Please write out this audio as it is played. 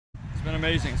It's been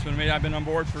amazing. It's been amazing. I've been on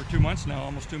board for 2 months now,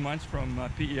 almost 2 months from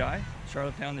PEI,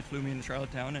 Charlottetown. They flew me into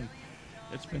Charlottetown, and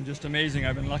it's been just amazing.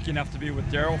 I've been lucky enough to be with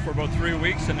Daryl for about 3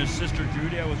 weeks, and his sister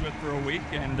Judy I was with for a week.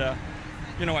 And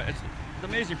you know, the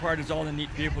amazing part is all the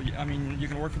neat people. I mean, you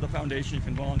can work for the foundation, you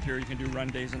can volunteer, you can do run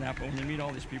days and that, but when you meet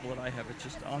all these people that I have, it's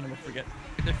just, I'll never forget.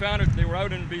 They found it, they were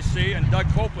out in BC, and Doug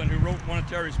Copeland, who wrote one of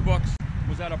Terry's books,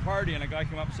 was at a party, and a guy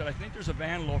came up and said, I think there's a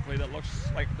van locally that looks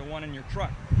like the one in your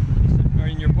truck, he said, or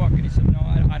in your book. And he said, no,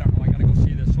 I don't know, I gotta go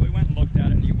see this. So he went and looked at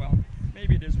it, and he, well,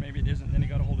 maybe it is, maybe it isn't. Then he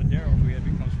got a hold of Daryl, who he had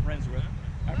become friends with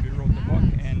after he wrote the book,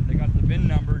 and they got the VIN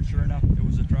number, and sure enough, it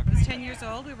was a truck. I was 10 years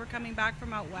old. We were coming back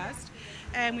from out west,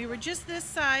 and we were just this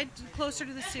side, closer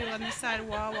to the Sault, on this side of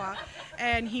Wawa,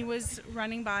 and he was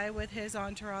running by with his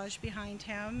entourage behind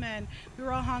him, and we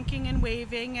were all honking and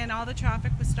waving, and all the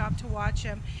traffic was stopped to watch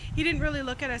him. He didn't really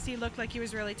look at us. He looked like he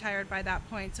was really tired by that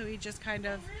point, so he just kind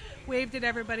of waved at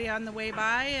everybody on the way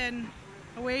by, and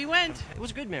away he went. It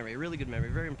was a good memory, a really good memory,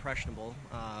 very impressionable.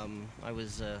 I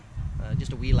was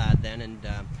just a wee lad then, and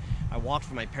I walked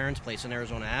from my parents' place on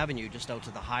Arizona Avenue just out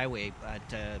to the highway at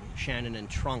Shannon and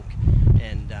Trunk,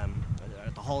 and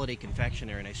at the Holiday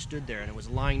Confectionery, and I stood there, and it was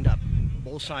lined up.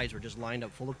 Both sides were just lined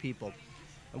up full of people.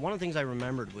 And one of the things I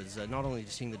remembered was not only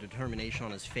seeing the determination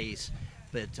on his face,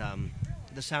 but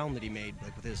the sound that he made,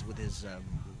 like with his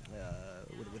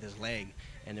leg.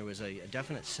 And there was a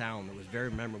definite sound that was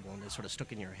very memorable, and it sort of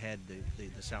stuck in your head,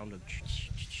 the sound of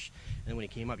and then when he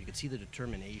came up, you could see the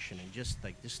determination and just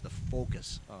the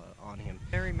focus on him.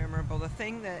 Very memorable. The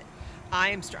thing that I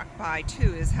am struck by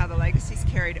too is how the legacy's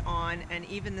carried on, and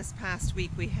even this past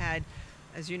week we had,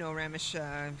 as you know, Ramesh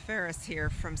Ferris here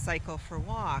from Cycle for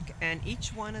Walk, and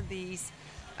each one of these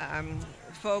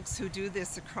folks who do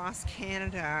this across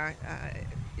Canada,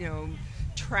 you know,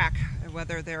 trek,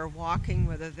 whether they're walking,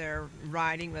 whether they're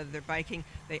riding, whether they're biking,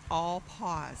 they all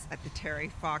pause at the Terry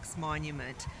Fox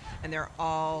Monument, and they're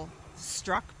all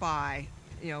struck by,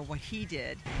 you know, what he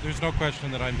did. There's no question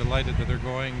that I'm delighted that they're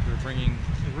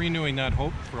renewing that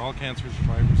hope for all cancer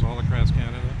survivors all across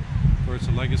Canada. Of course,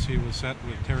 the legacy was set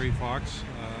with Terry Fox,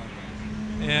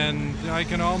 and I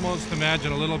can almost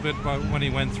imagine a little bit about what he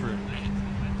went through.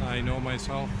 I know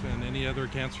myself and any other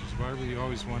cancer survivor, you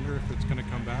always wonder if it's going to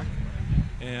come back.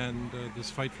 And this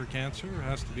fight for cancer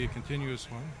has to be a continuous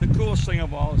one. The coolest thing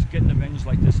of all is getting to venues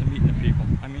like this and meeting the people.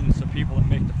 I mean, it's the people that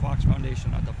make the Fox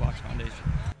Foundation, not the Fox Foundation.